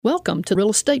Welcome to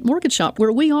Real Estate Mortgage Shop,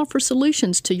 where we offer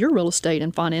solutions to your real estate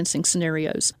and financing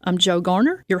scenarios. I'm Joe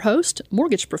Garner, your host,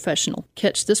 mortgage professional.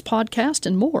 Catch this podcast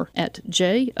and more at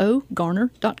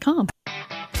jogarner.com.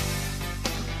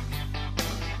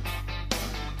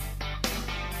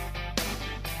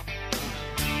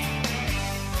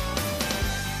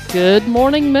 Good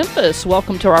morning, Memphis.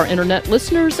 Welcome to our internet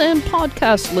listeners and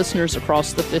podcast listeners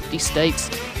across the 50 states.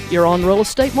 You're on Real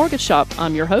Estate Mortgage Shop.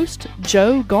 I'm your host,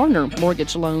 Joe Garner,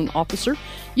 Mortgage Loan Officer.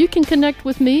 You can connect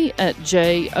with me at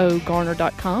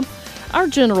jogarner.com. Our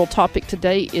general topic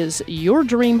today is your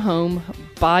dream home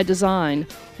by design,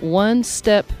 one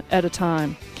step at a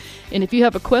time. And if you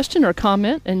have a question or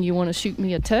comment and you want to shoot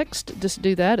me a text, just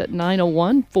do that at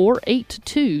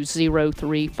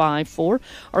 901-482-0354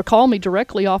 or call me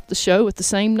directly off the show at the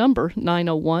same number,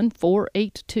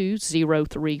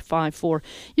 901-482-0354.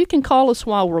 You can call us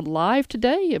while we're live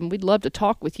today, and we'd love to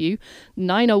talk with you,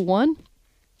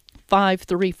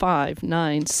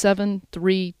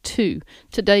 901-535-9732.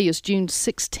 Today is June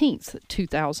 16th,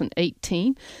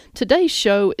 2018. Today's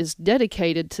show is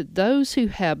dedicated to those who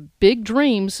have big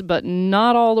dreams but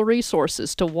not all the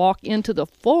resources to walk into the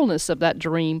fullness of that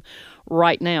dream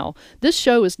right now. This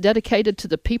show is dedicated to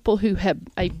the people who have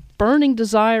a burning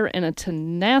desire and a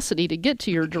tenacity to get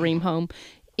to your dream home,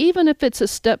 even if it's a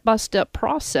step-by-step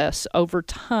process over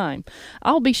time.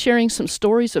 I'll be sharing some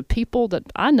stories of people that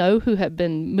I know who have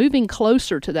been moving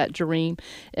closer to that dream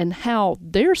and how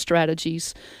their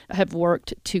strategies have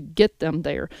worked to get them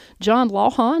there. John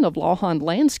Lawhon of Lawhon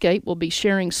Landscape will be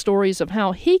sharing stories of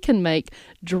how he can make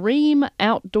dream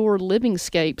outdoor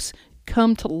livingscapes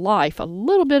come to life a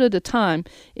little bit at a time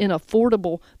in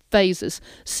affordable phases.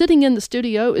 Sitting in the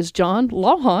studio is John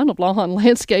Lawhon of Lawhon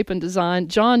Landscape and Design.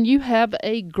 John, you have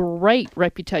a great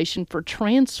reputation for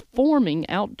transforming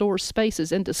outdoor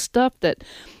spaces into stuff that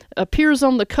appears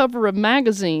on the cover of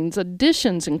magazines,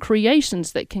 additions and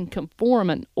creations that can conform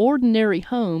an ordinary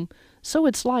home so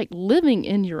it's like living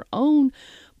in your own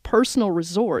personal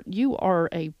resort. You are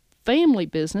a family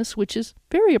business, which is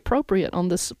very appropriate on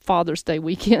this Father's Day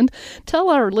weekend. Tell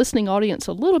our listening audience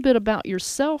a little bit about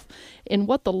yourself and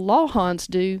what the Lawhons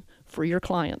do for your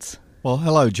clients. Well,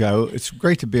 hello, Joe. It's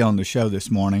great to be on the show this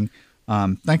morning.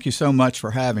 Thank you so much for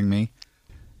having me.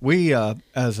 We,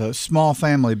 as a small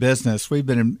family business, we've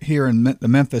been here in the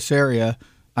Memphis area.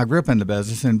 I grew up in the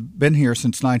business and been here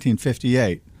since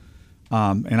 1958.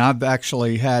 And I've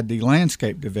actually had the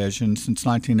landscape division since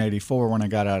 1984 when I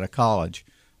got out of college.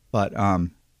 But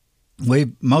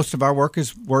most of our work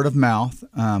is word of mouth,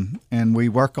 and we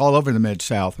work all over the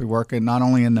Mid-South. We work not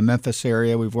only in the Memphis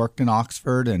area, we've worked in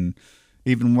Oxford and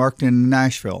even worked in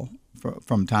Nashville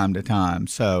from time to time.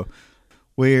 So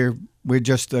we're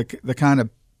just the kind of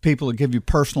people that give you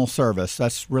personal service.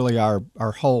 That's really our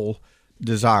whole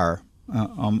desire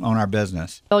on our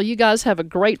business. Well, you guys have a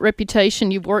great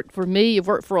reputation. You've worked for me. You've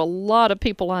worked for a lot of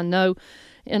people I know.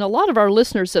 And a lot of our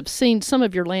listeners have seen some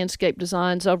of your landscape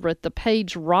designs over at the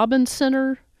Page Robbins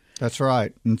Center. That's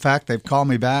right. In fact, they've called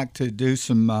me back to do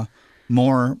some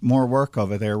more work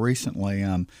over there recently.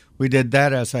 We did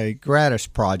that as a gratis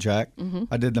project. Mm-hmm.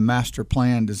 I did the master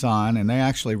plan design, and they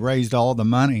actually raised all the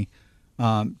money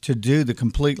to do the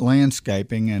complete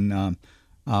landscaping. And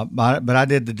but I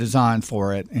did the design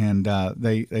for it, and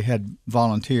they had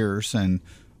volunteers and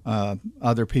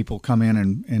other people come in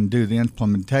and do the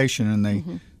implementation, and they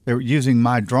were using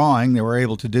my drawing. They were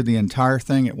able to do the entire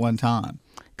thing at one time.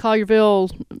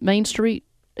 Collierville Main Street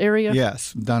area?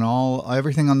 Yes, done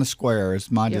everything on the square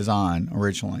is my design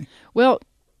originally. Well,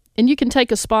 and you can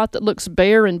take a spot that looks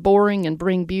bare and boring and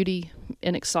bring beauty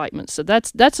and excitement. So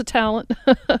that's a talent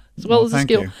as well as a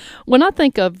skill. You. When I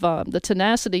think of the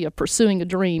tenacity of pursuing a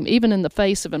dream, even in the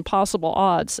face of impossible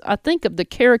odds, I think of the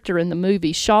character in the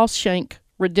movie Shawshank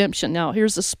Redemption. Now,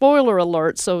 here's a spoiler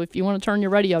alert, so if you want to turn your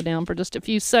radio down for just a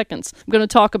few seconds, I'm going to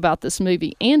talk about this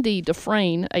movie. Andy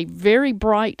Dufresne, a very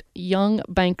bright young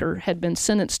banker, had been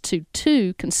sentenced to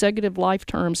 2 consecutive life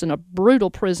terms in a brutal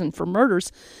prison for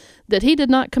murders that he did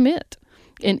not commit.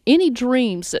 And any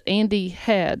dreams that Andy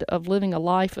had of living a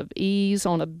life of ease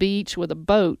on a beach with a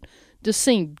boat just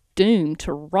seemed doomed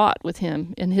to rot with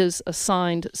him in his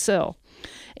assigned cell.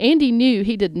 Andy knew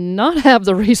he did not have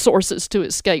the resources to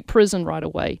escape prison right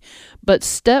away, but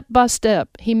step by step,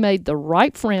 he made the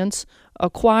right friends,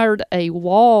 acquired a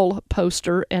wall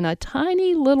poster, and a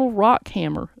tiny little rock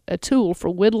hammer, a tool for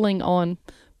whittling on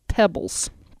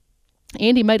pebbles.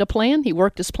 Andy made a plan. He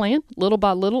worked his plan little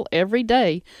by little every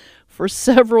day for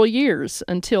several years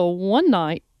until one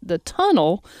night, the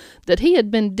tunnel that he had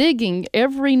been digging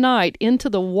every night into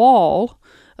the wall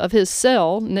of his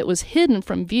cell, and it was hidden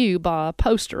from view by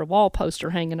a wall poster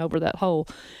hanging over that hole.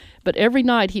 But every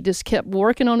night he just kept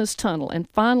working on his tunnel, and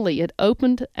finally it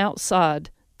opened outside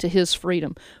to his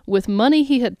freedom. With money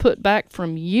he had put back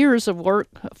from years of work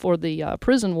for the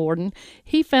prison warden,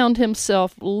 he found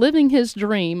himself living his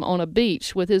dream on a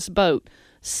beach with his boat,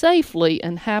 safely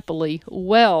and happily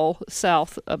well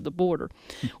south of the border.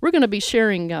 We're going to be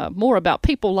sharing more about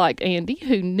people like Andy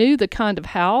who knew the kind of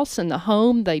house and the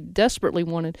home they desperately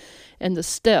wanted and the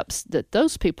steps that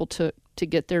those people took to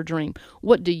get their dream.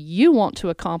 What do you want to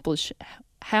accomplish?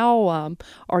 How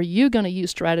are you going to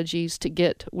use strategies to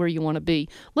get where you want to be?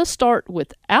 Let's start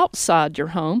with outside your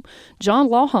home. John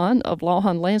Lawhon of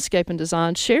Lawhon Landscape and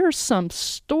Design shares some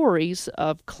stories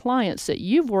of clients that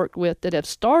you've worked with that have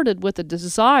started with a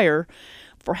desire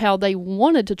for how they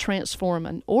wanted to transform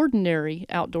an ordinary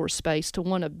outdoor space to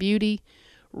one of beauty,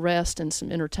 rest, and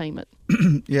some entertainment.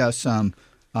 Yes,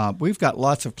 we've got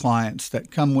lots of clients that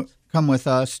come with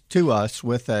us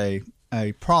with a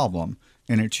problem.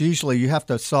 And it's usually you have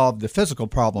to solve the physical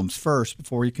problems first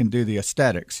before you can do the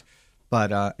aesthetics.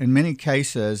 But in many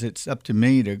cases, it's up to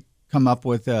me to come up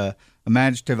with a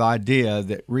imaginative idea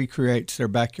that recreates their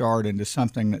backyard into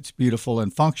something that's beautiful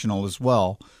and functional as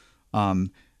well.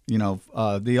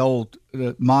 The old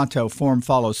motto, form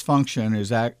follows function,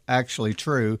 is actually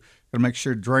true. Got to make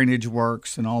sure drainage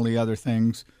works and all the other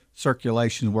things,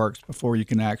 circulation works before you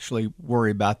can actually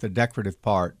worry about the decorative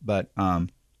part. But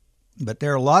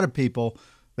there are a lot of people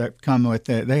that come with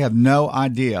it. They have no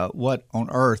idea what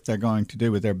on earth they're going to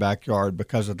do with their backyard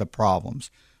because of the problems.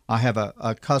 I have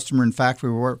a customer, in fact, we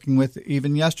were working with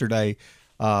even yesterday.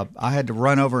 I had to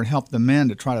run over and help them in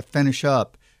to try to finish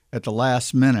up at the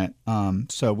last minute.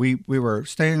 So we were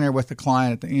standing there with the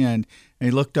client at the end, and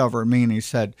he looked over at me and he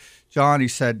said, "John," he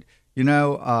said,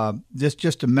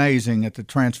 just amazing at the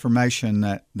transformation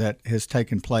that has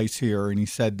taken place here. And he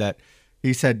said,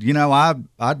 I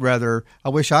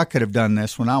wish I could have done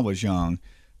this when I was young.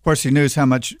 Of course, he knew how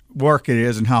much work it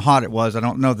is and how hot it was. I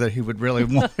don't know that he would really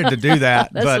want to do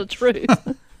that. That's the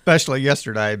truth. Especially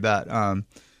yesterday.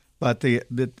 But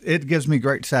it gives me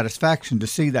great satisfaction to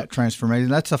see that transformation.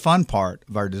 That's a fun part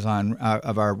of our design,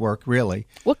 of our work, really.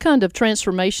 What kind of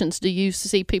transformations do you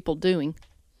see people doing?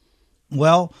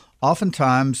 Well,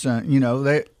 oftentimes,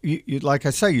 like I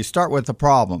say, you start with the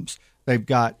problems. They've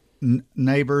got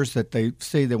neighbors that they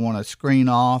see they want to screen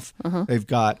off. Uh-huh. They've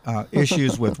got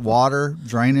issues with water,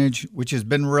 drainage, which has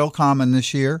been real common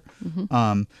this year.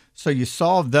 Mm-hmm. So you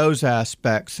solve those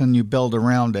aspects and you build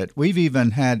around it. We've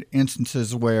even had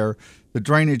instances where the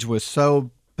drainage was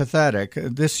so pathetic.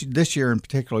 This year in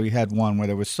particular, we had one where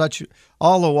there was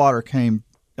all the water came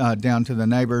down to the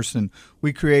neighbors, and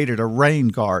we created a rain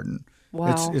garden.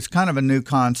 Wow. It's kind of a new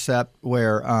concept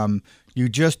where you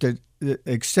just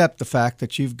accept the fact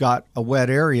that you've got a wet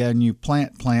area and you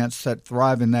plant plants that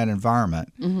thrive in that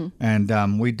environment. Mm-hmm.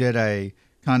 And we did a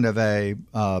kind of a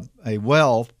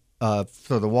well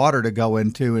for the water to go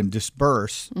into and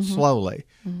disperse slowly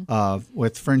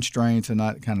with French drains and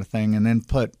that kind of thing, and then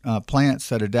put plants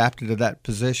that adapted to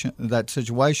that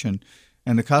situation.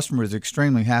 And the customer is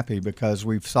extremely happy because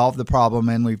we've solved the problem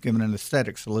and we've given an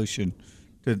aesthetic solution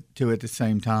to it at the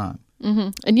same time. Mm-hmm.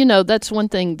 And that's one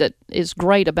thing that is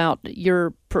great about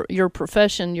your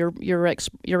profession, your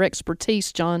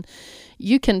expertise, John.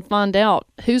 You can find out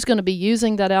who's going to be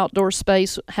using that outdoor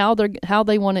space, how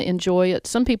they want to enjoy it.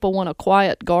 Some people want a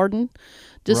quiet garden,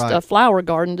 just right. a flower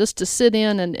garden, just to sit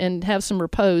in and have some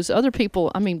repose. Other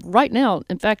people, right now,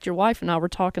 in fact, your wife and I were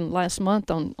talking last month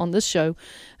on this show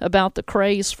about the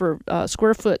craze for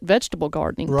square foot vegetable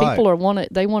gardening. Right. People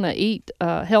want to eat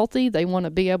healthy. They want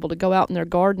to be able to go out in their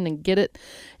garden and get it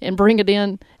and bring it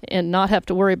in and not have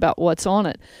to worry about what's on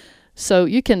it. So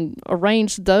you can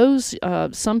arrange those.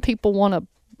 Some people want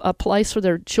a place for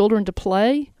their children to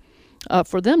play.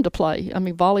 For them to play.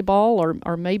 Volleyball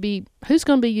or maybe who's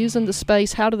going to be using the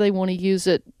space, how do they want to use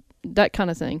it, that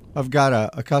kind of thing. I've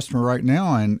got a customer right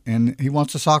now, and he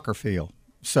wants a soccer field.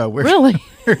 So we're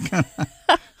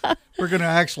gonna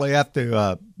actually have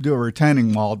to do a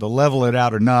retaining wall to level it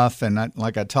out enough. And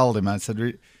like I told him, I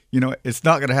said, it's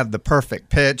not going to have the perfect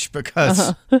pitch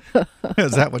because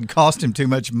that would cost him too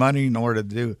much money in order to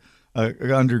do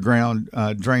an underground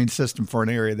drain system for an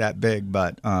area that big.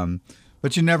 But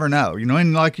you never know,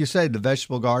 and like you said, the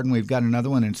vegetable garden, we've got another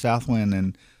one in Southwind,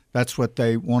 and that's what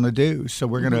they want to do. So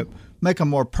we're going to make a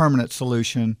more permanent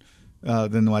solution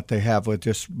than what they have with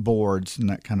just boards and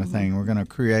that kind of thing. We're going to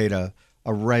create a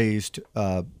raised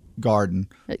garden.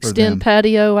 Extend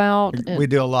patio out. We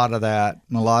do a lot of that,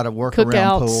 and a lot of work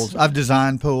around pools. I've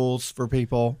designed pools for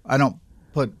people. I don't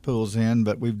put pools in,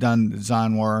 but we've done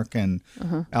design work and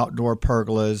outdoor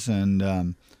pergolas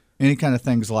and any kind of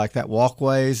things like that.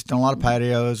 Walkways, done a lot of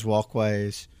patios,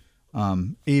 walkways,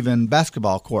 even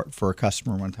basketball court for a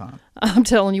customer one time. I'm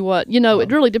telling you what,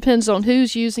 it really depends on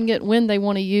who's using it, when they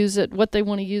want to use it, what they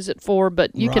want to use it for,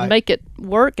 but you can make it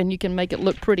work and you can make it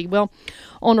look pretty. Well,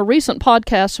 on a recent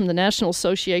podcast from the National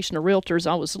Association of Realtors,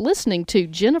 I was listening to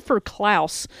Jennifer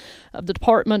Klaus of the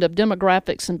Department of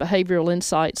Demographics and Behavioral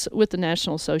Insights with the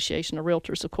National Association of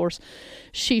Realtors, of course.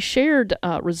 She shared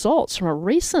results from a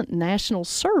recent national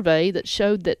survey that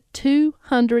showed that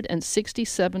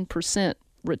 267%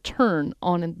 return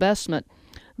on investment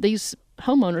these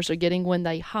homeowners are getting when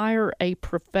they hire a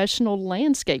professional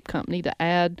landscape company to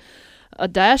add a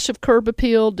dash of curb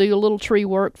appeal, do a little tree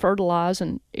work, fertilize,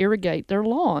 and irrigate their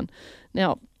lawn.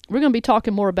 Now, we're going to be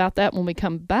talking more about that when we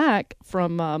come back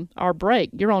from our break.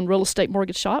 You're on Real Estate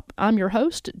Mortgage Shop. I'm your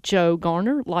host, Joe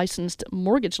Garner, licensed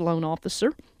mortgage loan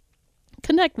officer.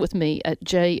 Connect with me at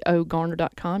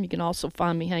jogarner.com. You can also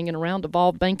find me hanging around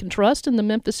Evolve Bank and Trust in the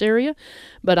Memphis area,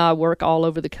 but I work all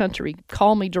over the country.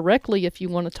 Call me directly if you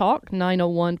want to talk,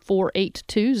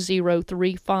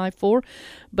 901-482-0354,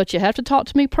 but you have to talk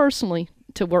to me personally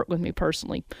to work with me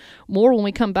personally. More when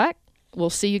we come back. We'll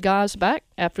see you guys back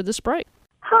after this break.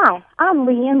 Hi, I'm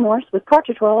Leanne Morse with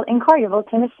Partridge World in Collierville,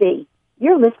 Tennessee.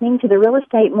 You're listening to the Real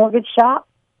Estate Mortgage Shop.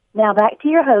 Now back to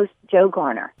your host, Joe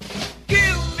Garner.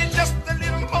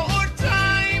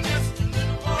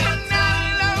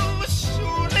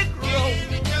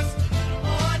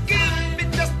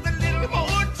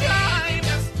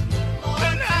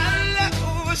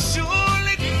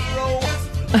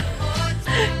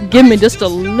 Give me just a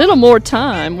little more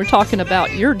time. We're talking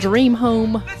about your dream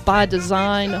home by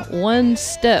design, one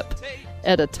step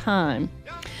at a time.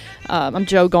 I'm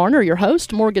Joe Garner, your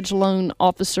host, mortgage loan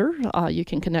officer. You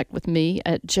can connect with me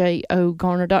at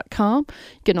jogarner.com.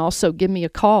 You can also give me a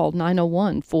call,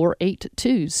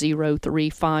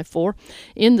 901-482-0354.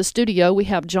 In the studio, we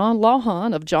have John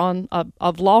Lawhon of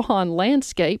Lawhon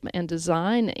Landscape and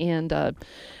Design, and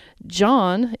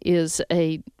John is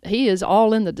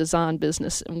all in the design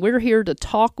business, and we're here to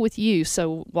talk with you.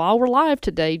 So while we're live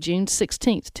today, June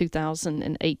 16th,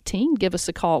 2018, give us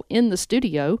a call in the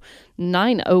studio,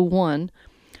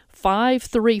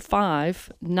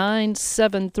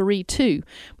 901-535-9732.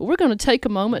 But we're going to take a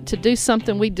moment to do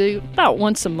something we do about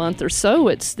once a month or so.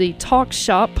 It's the Talk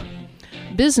Shop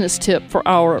business tip for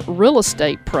our real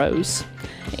estate pros.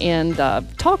 And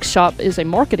Talk Shop is a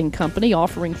marketing company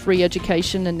offering free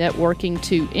education and networking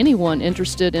to anyone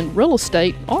interested in real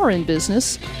estate or in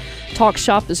business. Talk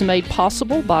Shop is made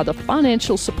possible by the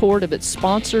financial support of its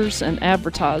sponsors and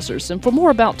advertisers. And for more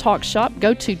about Talk Shop,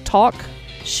 go to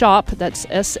TalkShop, that's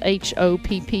SHOPPE.com.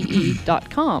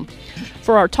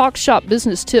 For our Talk Shop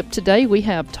business tip today, we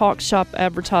have Talk Shop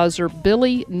advertiser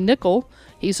Billy Nickel.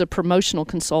 He's a promotional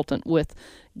consultant with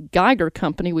Geiger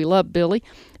Company. We love Billy.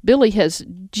 Billy has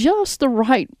just the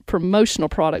right promotional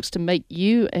products to make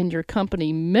you and your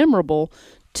company memorable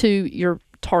to your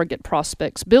target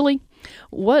prospects. Billy,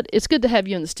 it's good to have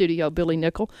you in the studio, Billy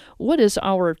Nickel. What is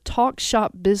our Talk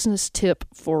Shop business tip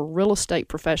for real estate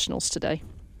professionals today?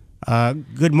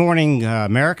 Good morning,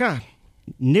 America.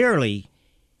 Nearly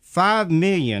 5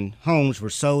 million homes were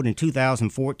sold in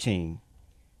 2014.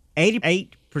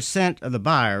 88% of the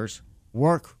buyers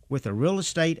work with a real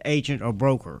estate agent or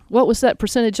broker. What was that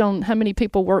percentage on how many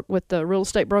people work with the real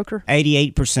estate broker?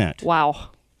 88%. Wow.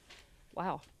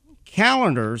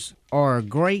 Calendars are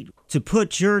great to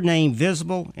put your name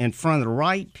visible in front of the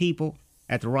right people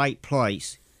at the right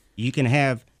place. You can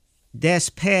have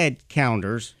desk pad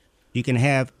calendars. You can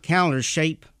have calendars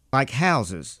shaped like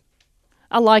houses.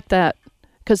 I like that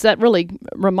because that really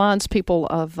reminds people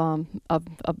of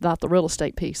about the real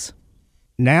estate piece.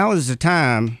 Now is the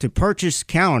time to purchase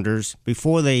calendars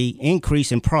before they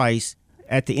increase in price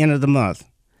at the end of the month.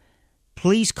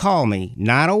 Please call me,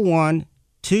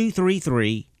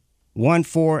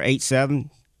 901-233-1487,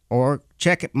 or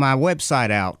check my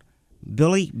website out,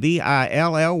 Billy,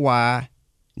 B-I-L-L-Y,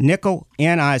 Nickel,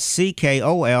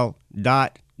 N-I-C-K-O-L,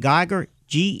 Geiger,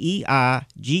 Geiger.com.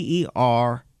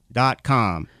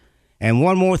 And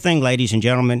one more thing, ladies and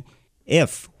gentlemen,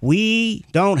 if we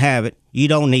don't have it, you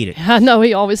don't need it. I know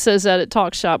he always says that at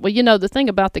Talk Shop. Well, the thing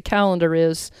about the calendar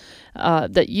is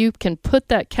that you can put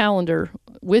that calendar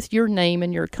with your name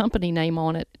and your company name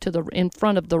on it in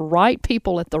front of the right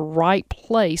people at the right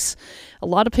place. A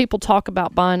lot of people talk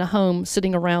about buying a home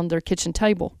sitting around their kitchen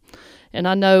table. And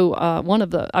I know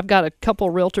I've got a couple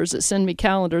of realtors that send me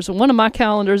calendars, and one of my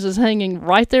calendars is hanging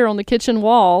right there on the kitchen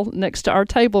wall next to our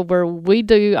table where we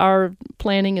do our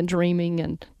planning and dreaming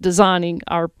and designing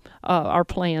our our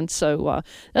plan. So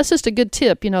that's just a good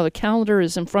tip. The calendar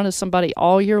is in front of somebody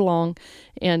all year long,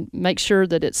 and make sure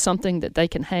that it's something that they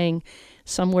can hang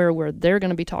somewhere where they're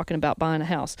going to be talking about buying a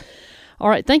house. All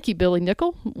right, thank you, Billy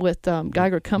Nickel with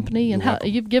Geiger Company, and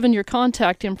you've given your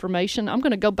contact information. I'm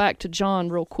going to go back to John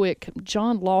real quick.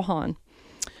 John Lawhon.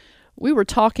 We were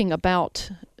talking about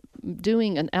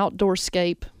doing an outdoor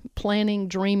scape, planning,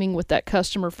 dreaming with that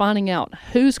customer, finding out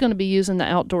who's going to be using the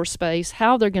outdoor space,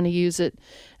 how they're going to use it,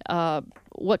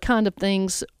 what kind of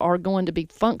things are going to be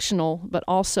functional but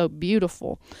also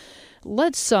beautiful.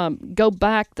 Let's go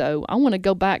back, though. I want to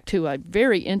go back to a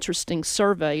very interesting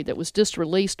survey that was just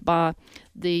released by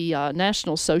the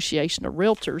National Association of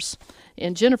Realtors.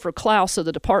 And Jennifer Klaus of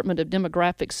the Department of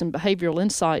Demographics and Behavioral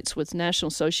Insights with National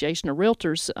Association of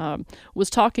Realtors was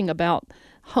talking about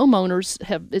homeowners.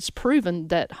 It's proven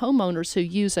that homeowners who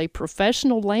use a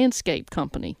professional landscape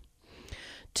company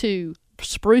to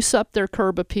spruce up their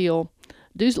curb appeal,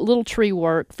 do a little tree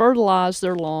work, fertilize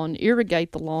their lawn,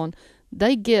 irrigate the lawn,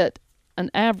 they get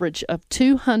an average of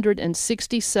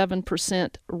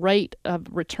 267% rate of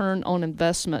return on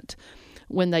investment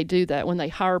when they do that, when they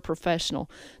hire a professional.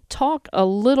 Talk a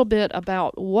little bit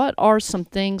about what are some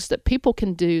things that people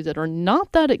can do that are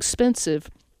not that expensive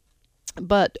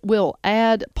but will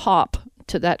add pop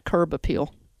to that curb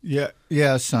appeal.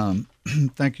 Yes.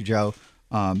 Thank you, Joe.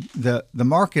 The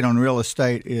market on real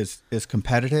estate is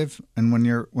competitive, and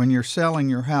when you're selling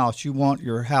your house, you want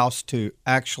your house to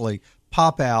actually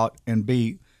pop out and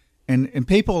be, and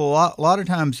people a lot of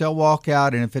times they'll walk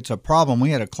out, and if it's a problem,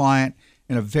 we had a client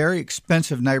in a very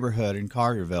expensive neighborhood in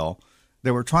Collierville.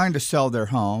 They were trying to sell their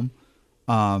home.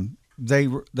 They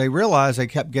realized they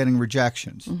kept getting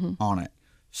rejections on it.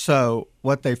 So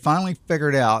what they finally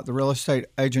figured out, the real estate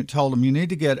agent told them, you need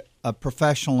to get a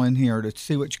professional in here to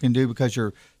see what you can do, because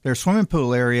their swimming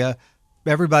pool area,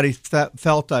 everybody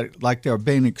felt like they were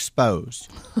being exposed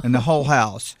in the whole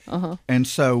house. And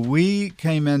so we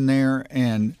came in there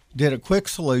and did a quick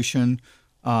solution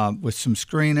with some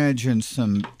screenage and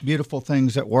some beautiful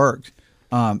things that worked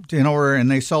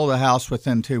and they sold the house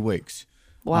within 2 weeks.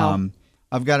 Wow.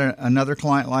 I've got another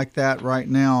client like that right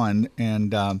now,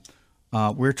 and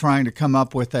we're trying to come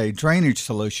up with a drainage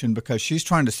solution because she's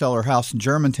trying to sell her house in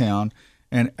Germantown,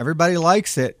 and everybody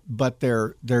likes it, but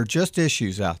there are just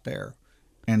issues out there.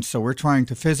 And so we're trying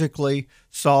to physically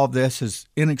solve this as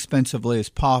inexpensively as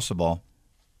possible.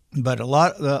 But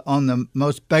on the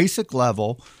most basic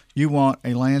level, you want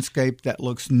a landscape that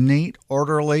looks neat,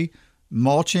 orderly,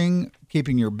 mulching,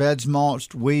 keeping your beds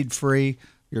mulched, weed-free,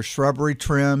 your shrubbery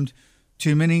trimmed.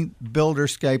 Too many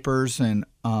builderscapers and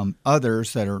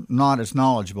others that are not as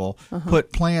knowledgeable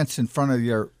put plants in front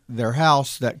of their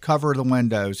house that cover the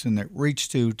windows and that reach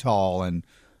too tall and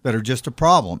that are just a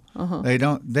problem. They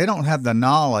don't have the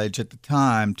knowledge at the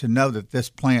time to know that this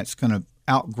plant's going to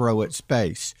outgrow its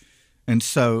space. And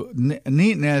so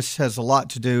neatness has a lot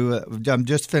to do. I'm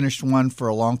just finished one for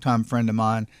a longtime friend of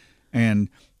mine, and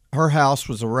her house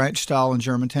was a ranch style in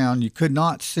Germantown. You could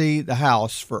not see the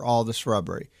house for all the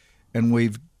shrubbery. And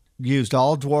we've used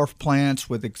all dwarf plants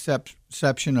with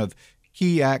exception of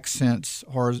key accents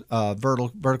or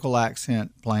vertical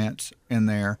accent plants in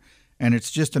there. And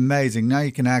it's just amazing. Now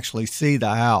you can actually see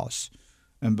the house,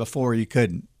 and before you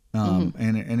couldn't.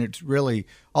 And it's really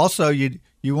also you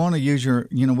want to use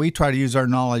we try to use our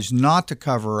knowledge not to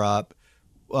cover up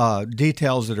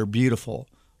details that are beautiful.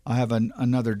 I have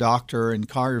another doctor in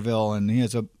Collierville, and he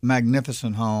has a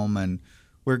magnificent home, and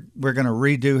we're going to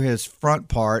redo his front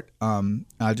part.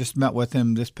 I just met with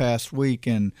him this past week,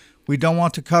 and we don't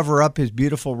want to cover up his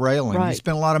beautiful railing. Right. He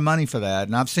spent a lot of money for that,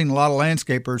 and I've seen a lot of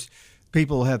landscapers.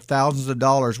 People have thousands of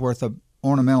dollars worth of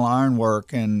ornamental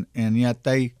ironwork, and yet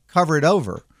they cover it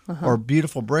over, or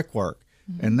beautiful brickwork.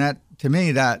 And that, to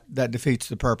me, that defeats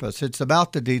the purpose. It's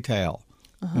about the detail,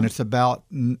 and it's about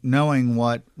knowing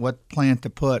what plant to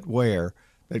put where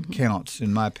that counts,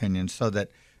 in my opinion, so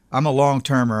that I'm a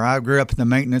long-termer. I grew up in the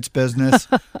maintenance business.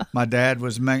 My dad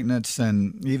was maintenance,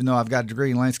 and even though I've got a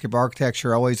degree in landscape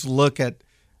architecture, I always look at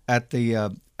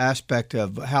the aspect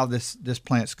of how this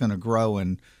plant's going to grow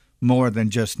and more than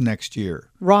just next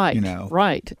year. Right,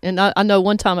 right. And I know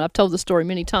one time, I've told the story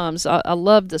many times, I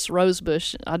loved this rose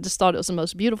bush. I just thought it was the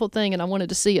most beautiful thing, and I wanted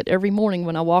to see it every morning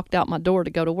when I walked out my door to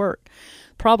go to work.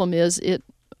 Problem is, it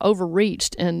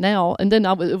overreached, and then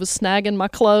it was snagging my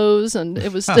clothes, and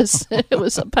it was just it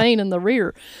was a pain in the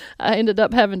rear. I ended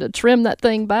up having to trim that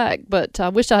thing back, but I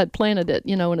wish I had planted it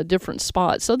in a different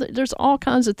spot. So there's all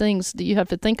kinds of things that you have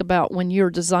to think about when you're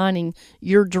designing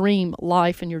your dream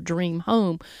life and your dream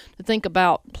home, to think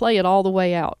about, play it all the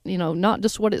way out, not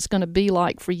just what it's going to be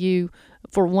like for you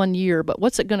for 1 year, but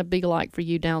what's it going to be like for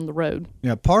you down the road?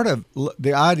 Yeah, part of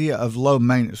the idea of low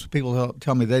maintenance, people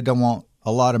tell me they don't want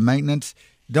a lot of maintenance.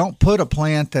 Don't put a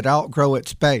plant that outgrow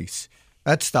its space.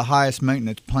 That's the highest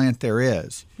maintenance plant there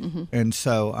is. Mm-hmm. And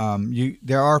so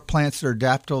there are plants that are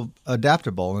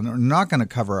adaptable and are not going to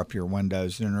cover up your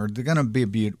windows, and they're going to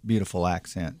be a beautiful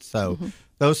accent. So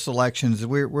those selections,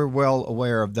 we're well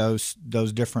aware of those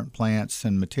different plants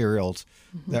and materials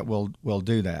that will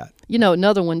do that. You know,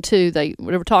 another one, too, they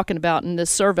were talking about in this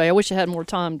survey. I wish I had more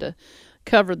time to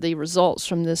cover the results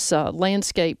from this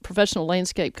professional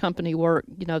landscape company work,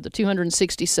 you know, the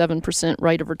 267%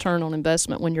 rate of return on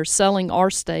investment when you're selling or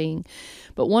staying.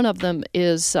 But one of them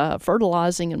is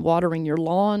fertilizing and watering your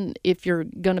lawn if you're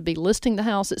going to be listing the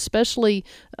house, especially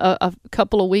a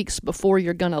couple of weeks before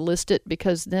you're going to list it,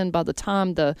 because then by the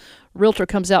time the realtor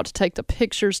comes out to take the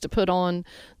pictures to put on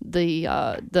the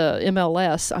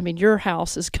MLS, I mean, your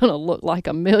house is going to look like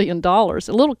 $1 million. A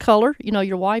little color, you know,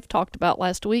 your wife talked about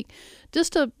last week,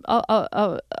 just a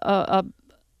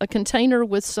container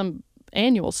with some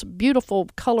annuals, beautiful,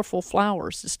 colorful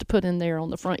flowers, just to put in there on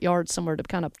the front yard somewhere to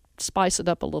kind of spice it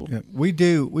up a little. Yeah, we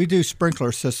do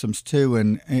sprinkler systems too,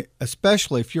 and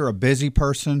especially if you're a busy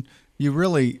person, you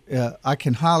really I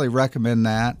can highly recommend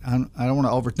that. I don't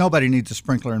want to nobody needs a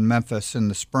sprinkler in Memphis in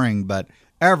the spring, but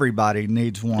everybody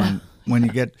needs one when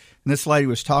you get. And this lady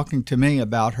was talking to me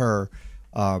about her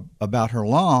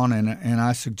lawn, and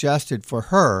I suggested for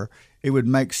her it would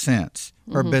make sense,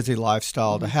 her busy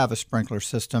lifestyle, to have a sprinkler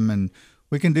system, and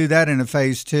we can do that in a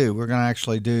phase 2. We're going to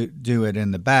actually do it in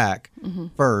the back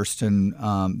first, and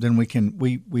then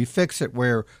we fix it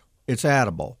where it's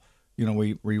addable. You know,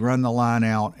 we run the line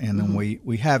out, and then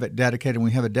we have it dedicated.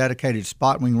 We have a dedicated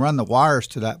spot, and we can run the wires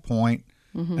to that point,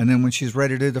 and then when she's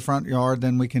ready to do the front yard,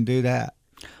 then we can do that.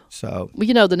 So,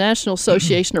 you know, the National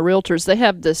Association of Realtors, they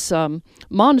have this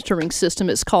monitoring system.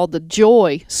 It's called the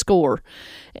Joy Score,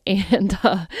 and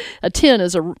a 10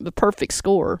 is a perfect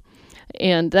score.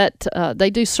 And that they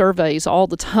do surveys all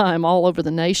the time, all over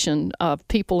the nation, of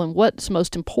people and what's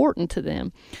most important to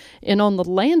them. And on the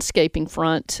landscaping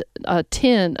front,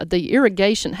 10, the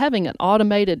irrigation, having an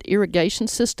automated irrigation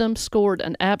system scored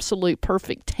an absolute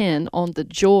perfect 10 on the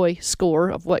Joy Score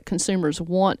of what consumers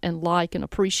want and like and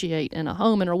appreciate in a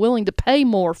home and are willing to pay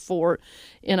more for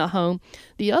in a home.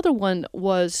 The other one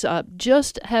was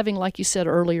just having, like you said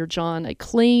earlier, John, a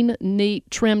clean,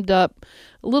 neat, trimmed up,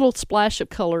 little splash of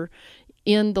color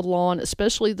in the lawn,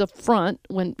 especially the front,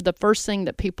 when the first thing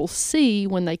that people see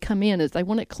when they come in is they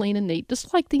want it clean and neat,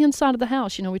 just like the inside of the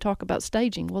house. You know, we talk about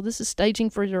staging. Well, this is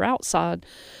staging for your outside.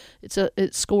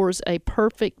 It scores a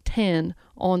perfect 10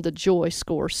 on the Joy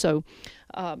Score. So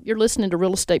you're listening to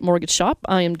Real Estate Mortgage Shop.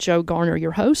 I am Joe Garner,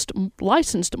 your host,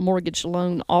 licensed mortgage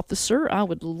loan officer. I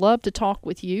would love to talk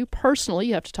with you personally.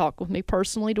 You have to talk with me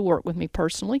personally to work with me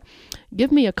personally.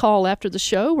 Give me a call after the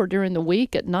show or during the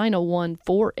week at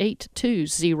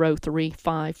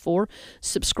 901-482-0354.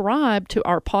 Subscribe to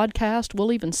our podcast.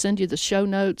 We'll even send you the show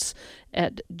notes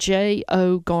at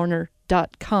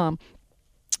jogarner.com.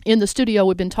 In the studio,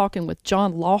 we've been talking with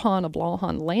John Lawhon of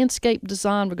Lawhon Landscape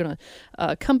Design. We're going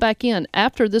to come back in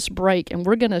after this break, and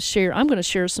I'm going to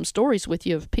share some stories with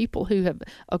you of people who have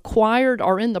acquired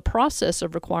or in the process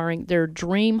of acquiring their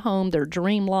dream home, their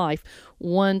dream life,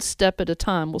 one step at a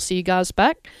time. We'll see you guys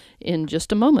back in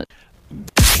just a moment.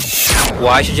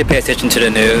 Why should you pay attention to the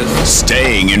news?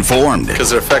 Staying informed.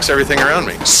 Because it affects everything around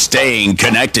me. Staying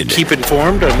connected. Keep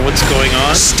informed on what's going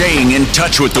on. Staying in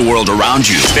touch with the world around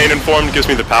you. Staying informed gives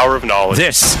me the power of knowledge.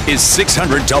 This is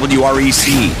 600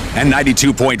 WREC and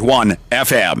 92.1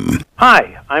 FM.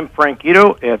 Hi, I'm Frank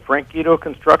Ito at Frank Ito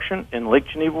Construction in Lake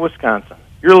Geneva, Wisconsin.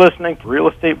 You're listening to Real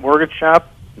Estate Mortgage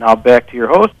Shop. Now back to your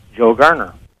host, Joe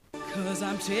Garner. 'Cause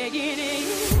I'm taking it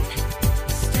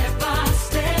step by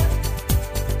step.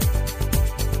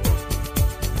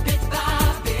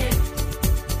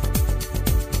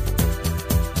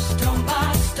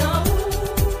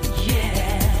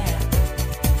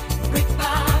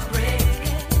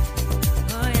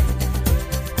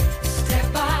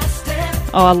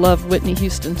 Oh, I love Whitney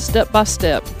Houston, Step by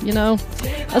Step. You know,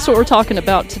 that's what we're talking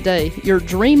about today. Your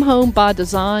dream home by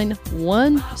design,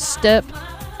 one step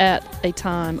at a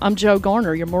time. I'm Joe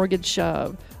Garner, your mortgage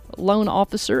loan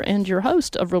officer and your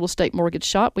host of Real Estate Mortgage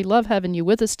Shop. We love having you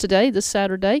with us today, this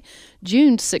Saturday,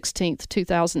 June 16th,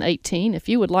 2018. If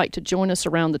you would like to join us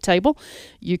around the table,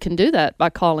 you can do that by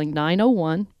calling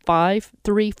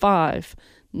 901-535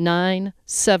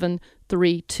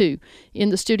 9732. In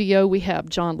the studio, we have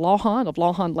John Lawhon of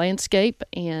Lawhon Landscape,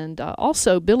 and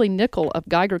also Billy Nickel of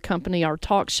Geiger Company, our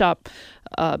talk shop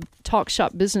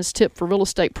business tip for real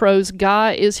estate pros.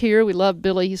 Guy is here. We love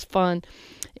Billy. He's fun,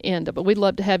 and but we'd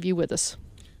love to have you with us.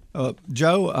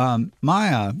 Joe,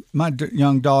 my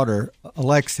young daughter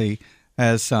Alexi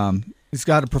has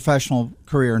got a professional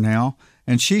career now.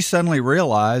 And she suddenly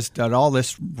realized that all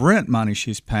this rent money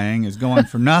she's paying is going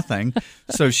for nothing.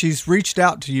 So she's reached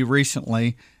out to you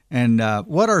recently. And to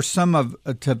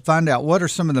find out what are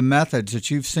some of the methods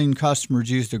that you've seen customers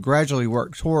use to gradually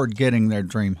work toward getting their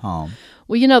dream home?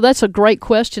 Well, that's a great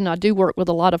question. I do work with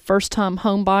a lot of first-time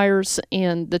home buyers,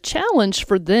 and the challenge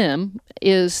for them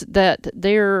is that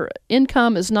their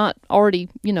income is not already,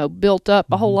 built up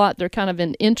a whole lot. They're kind of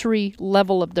in entry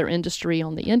level of their industry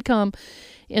on the income,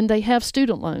 and they have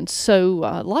student loans. So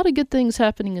a lot of good things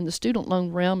happening in the student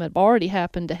loan realm have already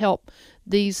happened to help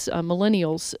these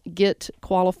millennials get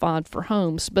qualified for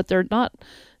homes, but they're not.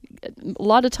 A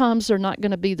lot of times they're not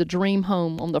going to be the dream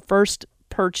home on the first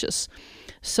purchase.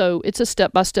 So it's a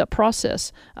step-by-step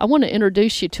process. I want to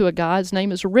introduce you to a guy. His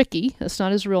name is Ricky. That's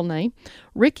not his real name.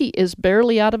 Ricky is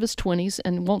barely out of his 20s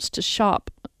and wants to shop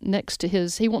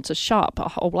he wants a shop,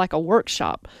 like a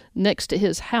workshop, next to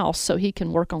his house so he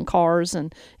can work on cars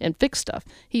and fix stuff.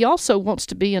 He also wants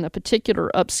to be in a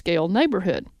particular upscale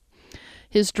neighborhood.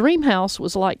 His dream house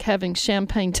was like having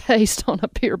champagne taste on a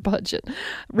beer budget.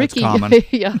 Ricky, that's common.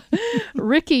 Yeah,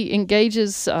 Ricky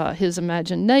engages his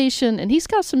imagination, and he's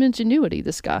got some ingenuity,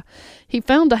 this guy. He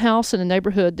found a house in a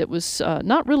neighborhood that was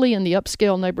not really in the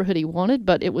upscale neighborhood he wanted,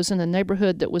 but it was in a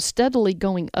neighborhood that was steadily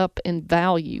going up in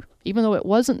value, even though it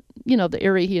wasn't, the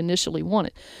area he initially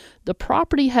wanted. The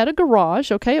property had a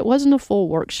garage, okay? It wasn't a full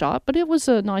workshop, but it was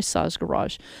a nice-sized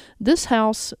garage. This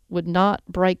house would not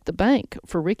break the bank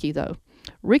for Ricky, though.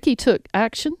 Ricky took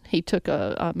action. He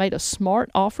made a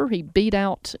smart offer. He beat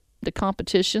out the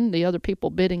competition, the other people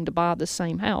bidding to buy the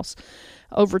same house.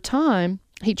 Over time,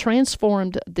 he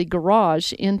transformed the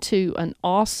garage into an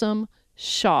awesome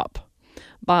shop.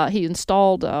 He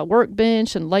installed a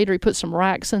workbench, and later he put some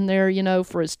racks in there,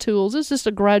 for his tools. It's just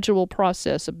a gradual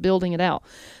process of building it out.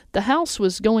 The house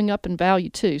was going up in value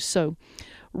too. So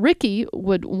Ricky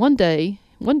would one day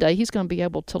he's going to be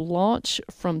able to launch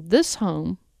from this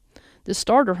home, the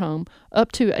starter home,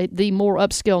 up to the more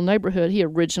upscale neighborhood he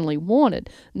originally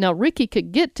wanted. Now, Ricky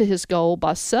could get to his goal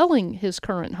by selling his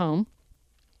current home,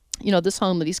 this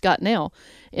home that he's got now,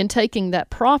 and taking that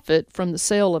profit from the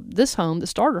sale of this home, the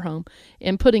starter home,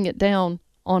 and putting it down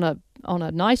on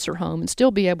a nicer home and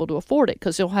still be able to afford it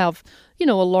because he'll have,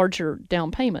 a larger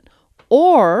down payment.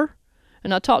 Or,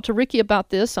 and I talked to Ricky about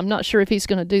this, I'm not sure if he's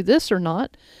going to do this or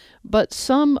not, but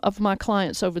some of my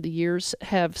clients over the years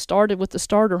have started with the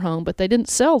starter home, but they didn't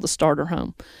sell the starter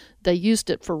home. They used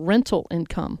it for rental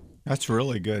income. That's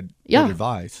really good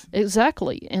advice.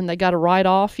 Exactly. And they got a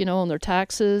write-off, on their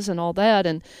taxes and all that.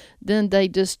 And then they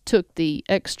just took the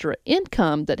extra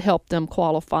income that helped them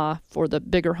qualify for the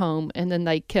bigger home. And then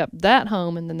they kept that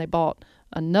home, and then they bought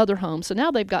another home. So now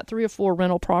they've got 3 or 4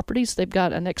 rental properties. They've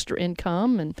got an extra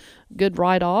income and good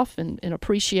write-off and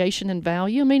appreciation and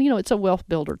value. I mean, it's a wealth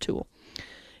builder tool.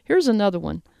 Here's another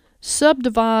one.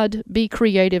 Subdivide, be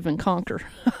creative, and conquer.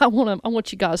 I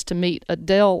want you guys to meet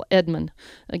Adele Edmond.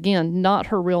 Again, not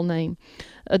her real name.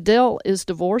 Adele is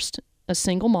divorced, a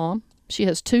single mom. She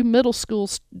has 2 middle school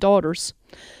daughters.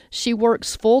 She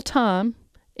works full-time,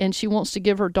 and she wants to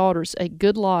give her daughters a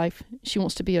good life. She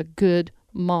wants to be a good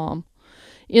mom.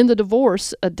 In the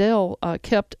divorce, Adele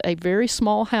kept a very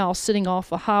small house sitting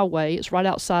off a highway. It's right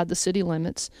outside the city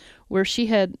limits, where she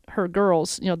had her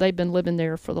girls, they've been living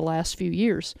there for the last few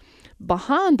years.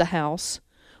 Behind the house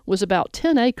was about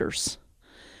 10 acres,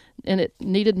 and it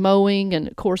needed mowing, and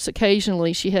of course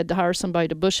occasionally she had to hire somebody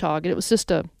to bush hog it. It was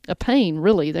just a pain,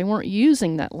 really. They weren't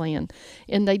using that land,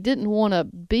 and they didn't want to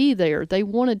be there. They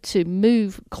wanted to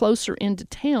move closer into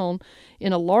town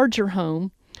in a larger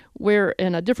home, where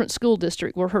in a different school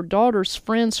district where her daughter's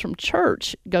friends from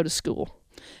church go to school.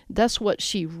 That's what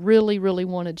she really, really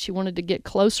wanted. She wanted to get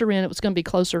closer in. It was going to be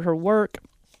closer to her work,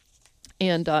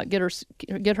 and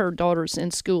get her daughters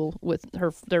in school with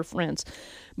their friends.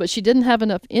 But she didn't have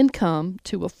enough income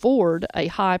to afford a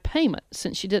high payment,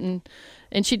 since she didn't,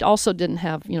 and she also didn't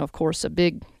have, of course, a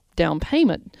big down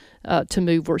payment to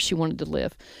move where she wanted to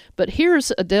live. But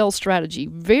here's Adele's strategy,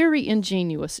 very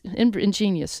ingenious.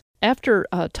 After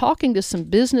talking to some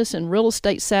business and real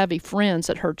estate savvy friends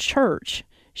at her church,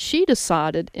 she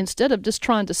decided, instead of just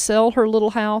trying to sell her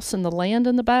little house and the land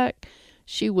in the back,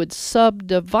 she would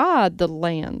subdivide the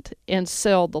land and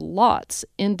sell the lots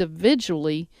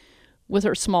individually with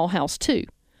her small house too.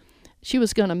 she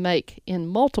was going to make in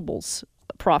multiples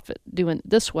profit doing it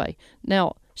this way.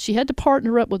 Now, she had to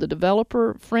partner up with a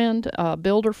developer friend, a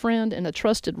builder friend, and a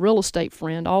trusted real estate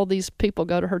friend. All these people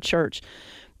go to her church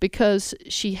because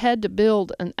she had to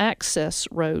build an access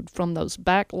road from those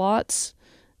back lots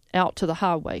out to the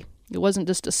highway. It wasn't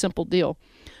just a simple deal.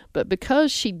 But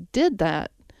because she did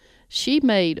that, she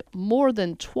made more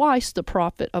than twice the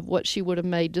profit of what she would have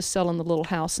made just selling the little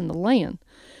house and the land.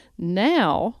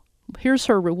 Now, here's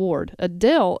her reward.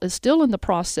 Adele is still in the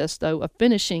process, though, of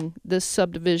finishing this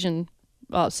subdividing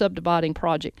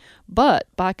project. But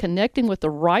by connecting with the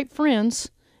right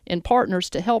friends and partners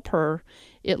to help her,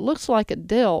 it looks like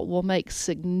Adele will make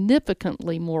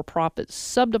significantly more profits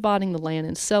subdividing the land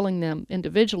and selling them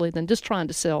individually than just trying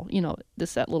to sell,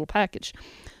 that little package.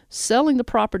 Selling the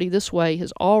property this way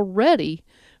has already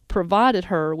provided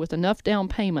her with enough down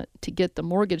payment to get the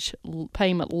mortgage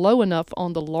payment low enough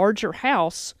on the larger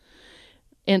house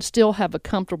and still have a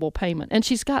comfortable payment. And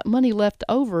she's got money left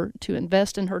over to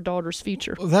invest in her daughter's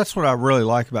future. Well, that's what I really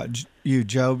like about you,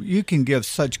 Joe. You can give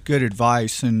such good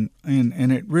advice, and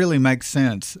it really makes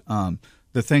sense,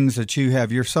 the things that you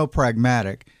have. You're so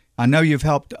pragmatic. I know you've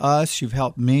helped us, you've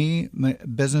helped me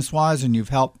business-wise, and you've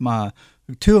helped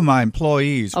two of my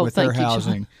employees with their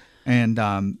housing. And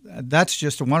that's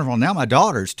just wonderful. Now my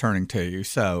daughter's turning to you,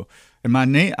 so, and my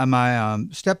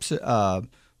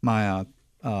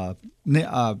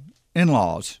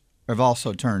in-laws have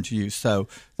also turned to you. So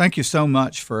thank you so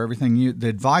much for everything. The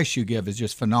advice you give is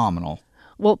just phenomenal.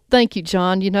 Well, thank you,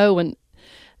 John.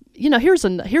 Here's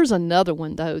another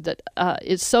one, though, that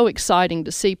is so exciting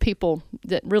to see people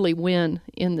that really win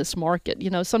in this market.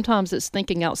 Sometimes it's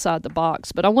thinking outside the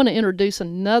box. But I want to introduce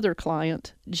another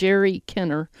client, Jerry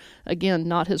Kenner. Again,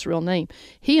 not his real name.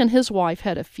 He and his wife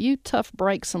had a few tough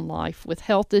breaks in life with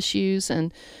health issues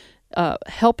and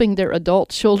helping their adult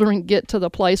children get to the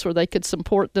place where they could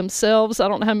support themselves. I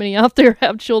don't know how many out there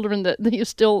have children that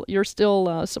you're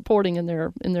still supporting in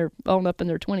their own up in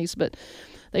their 20s, but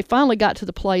they finally got to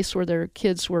the place where their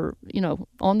kids were,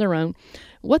 on their own.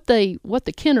 What the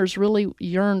Kenners really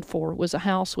yearned for was a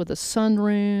house with a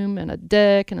sunroom and a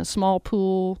deck and a small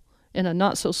pool and a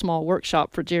not-so-small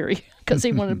workshop for Jerry because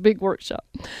he wanted a big workshop.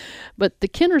 But the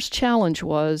Kenners' challenge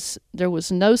was there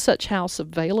was no such house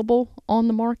available on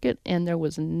the market, and there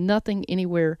was nothing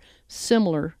anywhere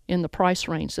similar in the price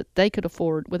range that they could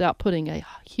afford without putting a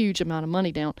huge amount of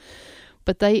money down.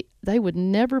 But they would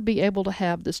never be able to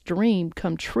have this dream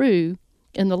come true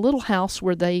in the little house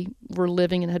where they were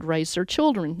living and had raised their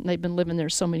children. They've been living there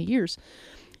so many years.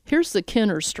 Here's the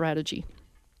Kenners' strategy.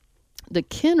 The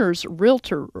Kenners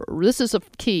realtor, this is a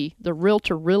key, the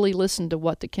realtor really listened to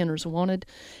what the Kenners wanted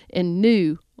and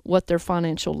knew what their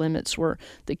financial limits were.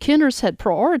 The Kenners had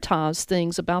prioritized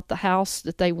things about the house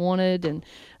that they wanted and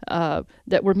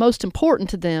that were most important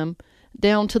to them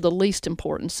down to the least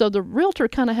important. So the realtor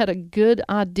kind of had a good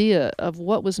idea of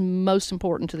what was most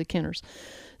important to the Kenners.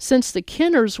 Since the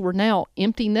Kenners were now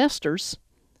empty nesters,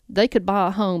 they could buy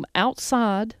a home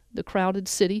outside the crowded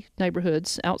city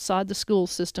neighborhoods, outside the school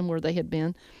system where they had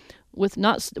been,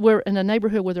 where in a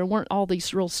neighborhood where there weren't all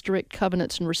these real strict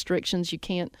covenants and restrictions. You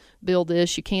can't build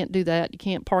this, you can't do that, you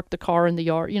can't park the car in the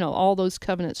yard, all those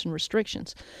covenants and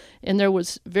restrictions. And there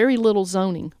was very little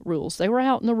zoning rules. They were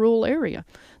out in the rural area.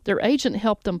 Their agent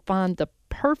helped them find the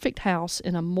perfect house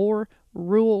in a more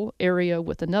rural area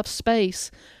with enough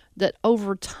space that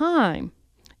over time,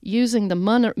 using the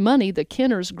money the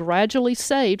Kenners gradually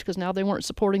saved, because now they weren't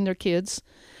supporting their kids,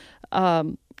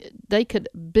 they could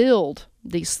build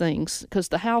these things because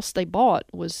the house they bought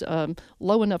was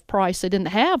low enough price. They didn't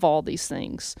have all these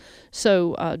things.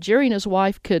 So Jerry and his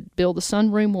wife could build the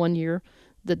sunroom one year,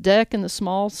 the deck and the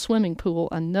small swimming pool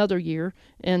another year,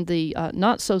 and the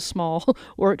not-so-small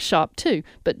workshop too.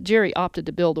 But Jerry opted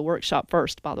to build the workshop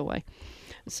first, by the way.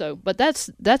 So, but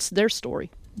that's their story.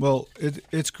 Well,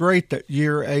 it's great that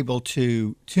you're able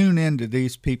to tune into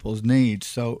these people's needs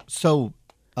so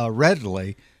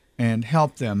readily and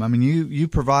help them. I mean, you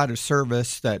provide a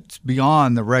service that's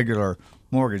beyond the regular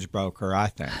mortgage broker, I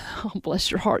think. Oh, bless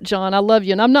your heart, John. I love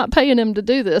you. And I'm not paying him to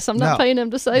do this. I'm not paying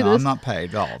him to say this. I'm not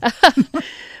paid at all.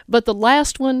 But the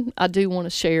last one I do want to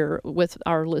share with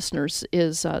our listeners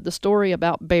is the story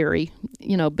about Barry.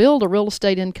 Build a real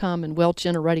estate income and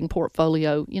wealth-generating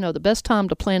portfolio. The best time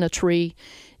to plant a tree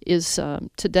is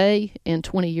today and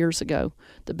 20 years ago.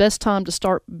 The best time to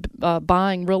start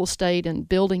buying real estate and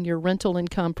building your rental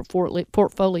income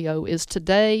portfolio is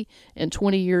today and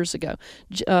 20 years ago.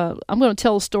 I'm going to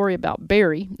tell a story about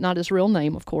Barry, not his real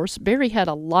name, of course. Barry had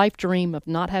a life dream of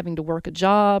not having to work a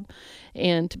job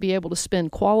and to be able to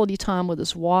spend quality time with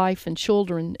his wife and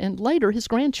children and later his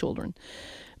grandchildren.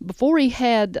 Before he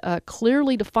had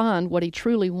clearly defined what he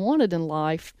truly wanted in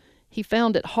life, he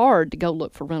found it hard to go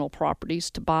look for rental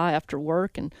properties to buy after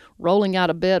work and rolling out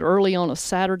of bed early on a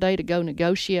Saturday to go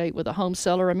negotiate with a home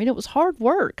seller. I mean, it was hard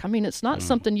work. I mean, it's not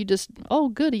something you just, oh,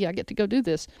 goody, I get to go do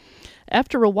this.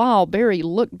 After a while, Barry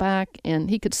looked back and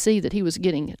he could see that he was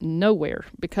getting nowhere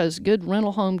because good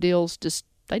rental home deals just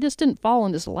didn't fall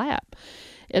in his lap.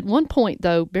 At one point,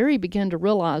 though, Barry began to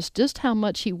realize just how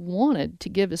much he wanted to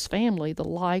give his family the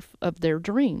life of their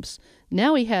dreams.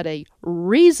 Now he had a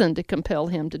reason to compel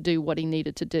him to do what he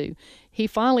needed to do. He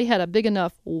finally had a big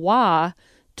enough why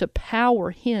to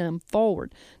power him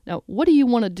forward. Now, what do you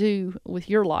want to do with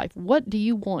your life? What do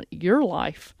you want your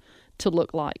life to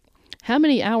look like? How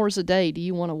many hours a day do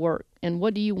you want to work? And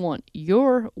what do you want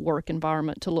your work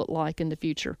environment to look like in the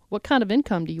future? What kind of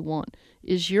income do you want?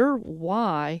 Is your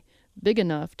why big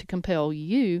enough to compel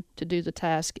you to do the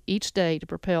task each day to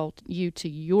propel you to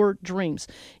your dreams?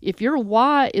 If your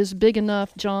why is big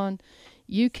enough, John,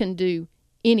 you can do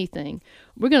anything.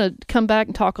 We're going to come back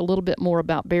and talk a little bit more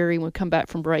about Barry when we come back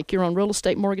from break. You're on Real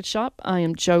Estate Mortgage Shop. I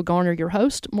am Joe Garner, your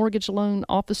host, mortgage loan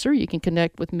officer. You can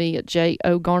connect with me at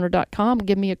jogarner.com.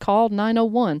 Give me a call,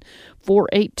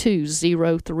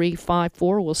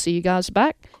 901-482-0354. We'll see you guys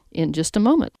back in just a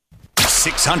moment.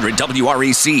 600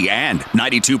 WREC and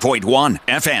 92.1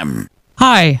 FM.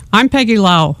 Hi, I'm Peggy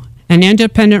Lau, an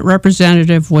independent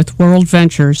representative with World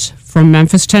Ventures from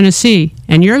Memphis, Tennessee,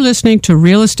 and you're listening to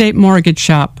Real Estate Mortgage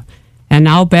Shop. And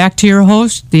now back to your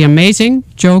host, the amazing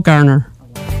Joe Garner.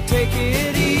 Take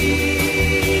it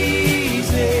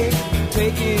easy,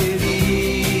 take it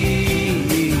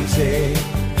easy.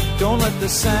 Don't let the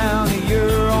sound of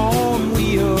your own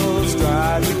wheels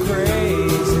drive you crazy.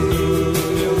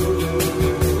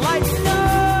 Lighten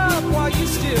up while you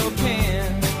still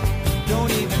can.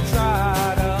 Don't even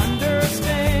try to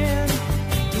understand.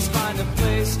 Just find a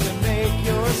place to make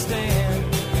your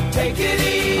stand. Take it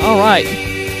easy. All right.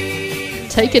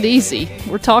 Take it easy.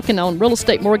 We're talking on Real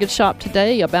Estate Mortgage Shop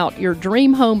today about your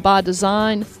dream home by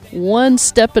design, one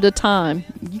step at a time.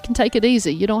 You can take it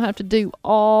easy. You don't have to do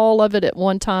all of it at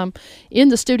one time. In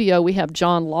the studio, we have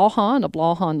John Lawhon of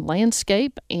Lawhon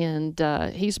Landscape, and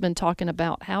he's been talking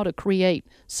about how to create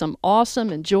some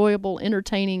awesome, enjoyable,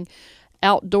 entertaining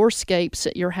outdoorscapes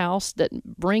at your house that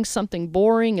bring something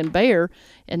boring and bare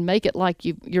and make it like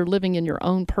you're living in your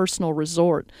own personal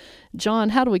resort. John,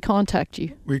 how do we contact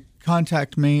you?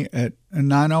 Contact me at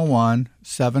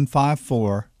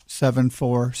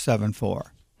 901-754-7474.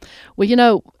 Well, you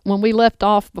know, when we left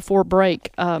off before break,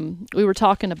 we were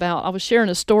talking about, I was sharing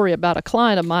a story about a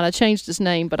client of mine. I changed his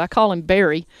name, but I call him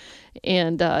Barry.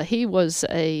 And he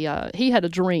had a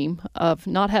dream of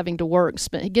not having to work,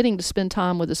 getting to spend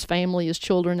time with his family, his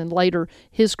children, and later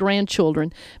his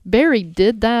grandchildren. Barry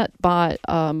did that by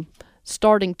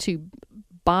starting to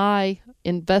buy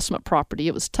investment property.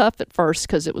 It was tough at first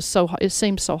because it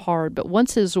seemed so hard. But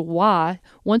once his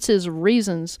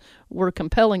reasons were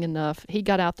compelling enough, he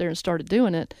got out there and started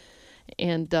doing it.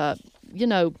 And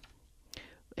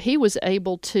he was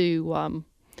able to.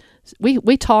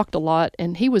 We talked a lot,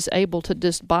 and he was able to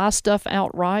just buy stuff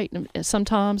outright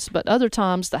sometimes, but other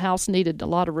times the house needed a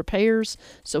lot of repairs,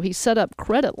 so he set up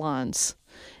credit lines,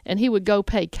 and he would go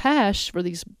pay cash for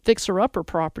these fixer-upper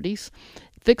properties,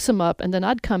 fix them up, and then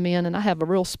I'd come in, and I have a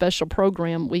real special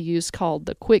program we use called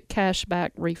the Quick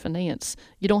Cashback Refinance.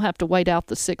 You don't have to wait out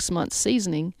the 6-month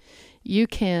seasoning. You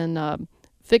can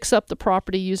fix up the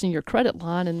property using your credit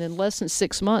line, and in less than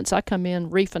 6 months, I come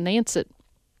in, refinance it.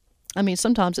 I mean,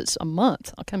 sometimes it's a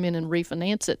month. I'll come in and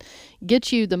refinance it,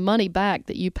 get you the money back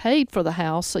that you paid for the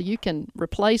house so you can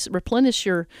replenish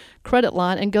your credit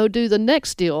line and go do the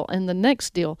next deal and the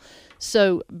next deal.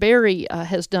 So Barry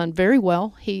has done very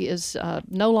well. He is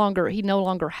no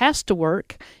longer has to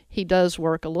work. He does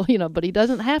work a little, but he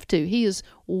doesn't have to. He is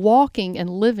walking and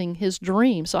living his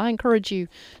dream. So I encourage you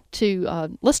to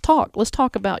let's talk. Let's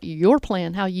talk about your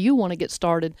plan, how you want to get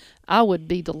started. I would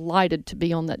be delighted to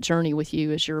be on that journey with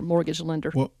you as your mortgage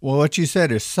lender. Well, what you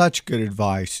said is such good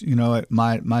advice.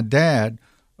 My dad,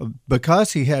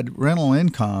 because he had rental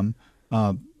income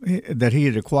that he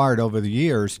had acquired over the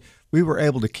years, we were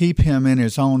able to keep him in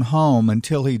his own home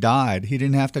until he died. He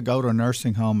didn't have to go to a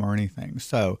nursing home or anything.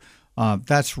 So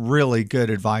that's really good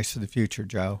advice for the future,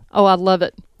 Joe. Oh, I love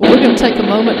it. Well, we're going to take a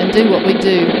moment and do what we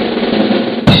do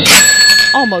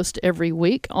almost every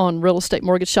week on Real Estate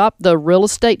Mortgage Shop, the real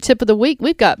estate tip of the week.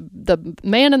 We've got the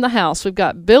man in the house. We've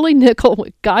got Billy Nickel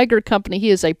with Geiger Company. He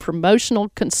is a promotional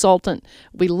consultant.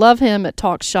 We love him at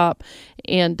Talk Shop.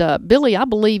 And Billy, I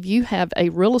believe you have a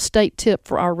real estate tip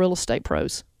for our real estate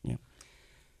pros. Yeah.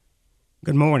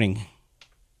 Good morning.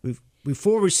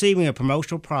 before receiving a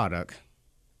promotional product,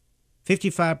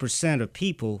 55% of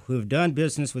people who have done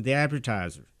business with the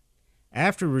advertiser.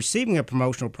 After receiving a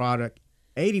promotional product,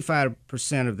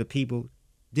 85% of the people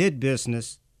did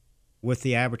business with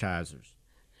the advertisers.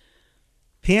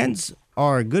 Pins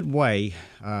are a good way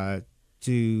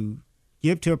to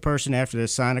give to a person after they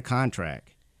sign a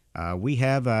contract. We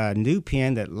have a new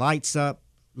pin that lights up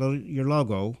your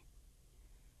logo,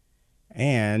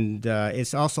 and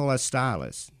it's also a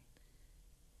stylus.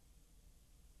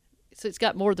 So it's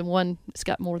got more than one. It's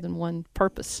got more than one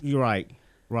purpose. You're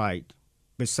right.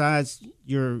 Besides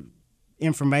your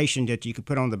information that you can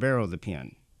put on the barrel of the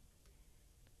pen.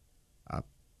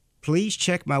 Please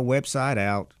check my website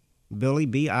out, Billy,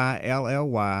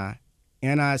 BILLY,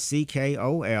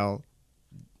 NICKOL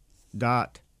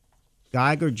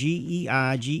Geiger,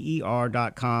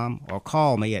 GEIGER.com, or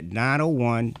call me at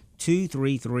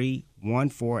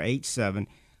 901-233-1487.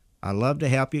 I'd love to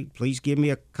help you. Please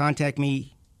contact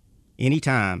me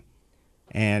anytime.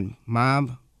 And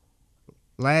Mom,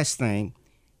 last thing,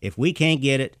 if we can't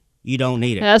get it, you don't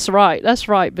need it. That's right,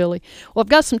 Billy. Well, I've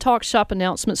got some Talk Shop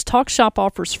announcements. Talk Shop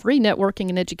offers free networking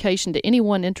and education to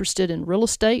anyone interested in real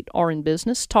estate or in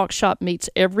business. Talk Shop meets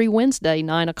every Wednesday,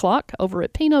 9 o'clock, over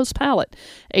at Pino's Palette,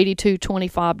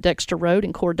 8225 Dexter Road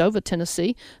in Cordova,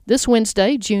 Tennessee. This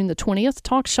Wednesday, June the 20th,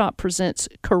 Talk Shop presents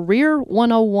Career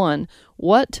 101,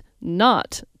 What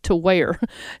Not to Wear.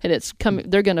 And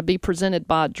they're going to be presented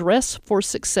by Dress for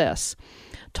Success.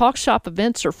 Talk Shop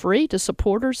events are free to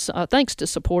supporters, thanks to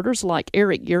supporters like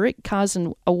Eric Urick,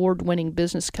 Kaizen Award-winning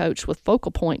business coach with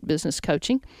Focal Point Business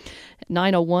Coaching,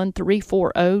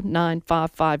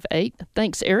 901-340-9558.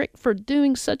 Thanks, Eric, for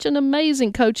doing such an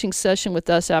amazing coaching session with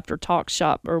us after Talk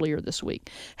Shop earlier this week.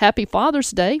 Happy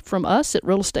Father's Day from us at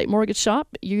Real Estate Mortgage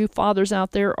Shop. You fathers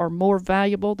out there are more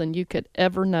valuable than you could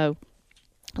ever know.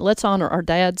 Let's honor our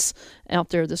dads out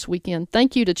there this weekend.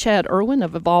 Thank you to Chad Irwin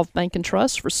of Evolve Bank and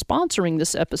Trust for sponsoring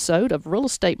this episode of Real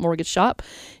Estate Mortgage Shop.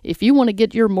 If you want to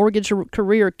get your mortgage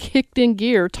career kicked in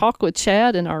gear, talk with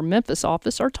Chad in our Memphis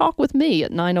office or talk with me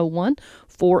at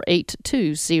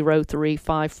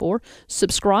 901-482-0354.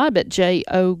 Subscribe at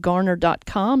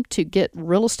jogarner.com to get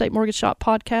Real Estate Mortgage Shop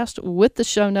podcast with the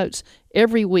show notes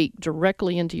every week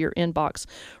directly into your inbox.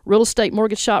 Real Estate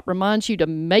Mortgage Shop reminds you to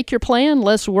make your plan.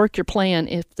 Let's work your plan.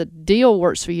 If the deal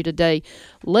works for you today,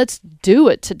 let's do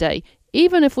it today,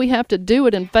 even if we have to do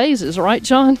it in phases. Right,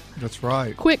 John? That's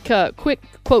right. Quick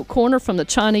quote corner from the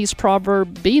Chinese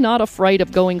proverb, be not afraid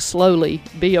of going slowly,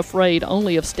 be afraid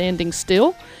only of standing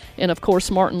still. And of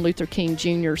course, Martin Luther King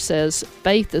Jr. says,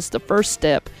 faith is the first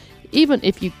step, even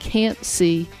if you can't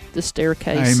see the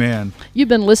staircase. Amen. You've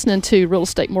been listening to Real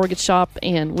Estate Mortgage Shop,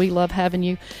 and we love having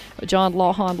you. John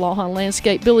Lawhon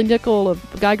Landscape, Billy Nickel of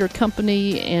Geiger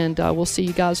Company, and we'll see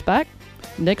you guys back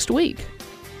next week.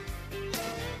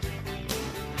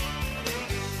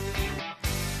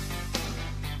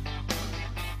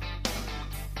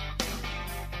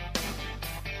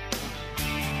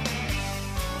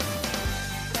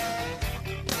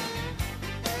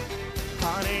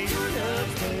 Honey, your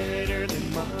love's better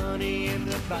than money in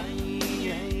the bank.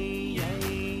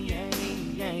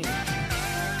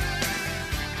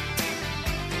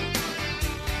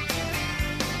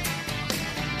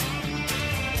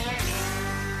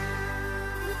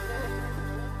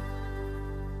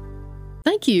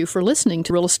 Thank you for listening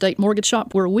to Real Estate Mortgage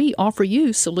Shop, where we offer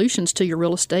you solutions to your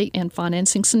real estate and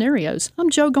financing scenarios.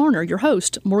 I'm Joe Garner, your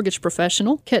host, mortgage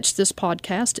professional. Catch this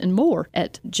podcast and more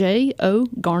at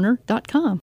jogarner.com.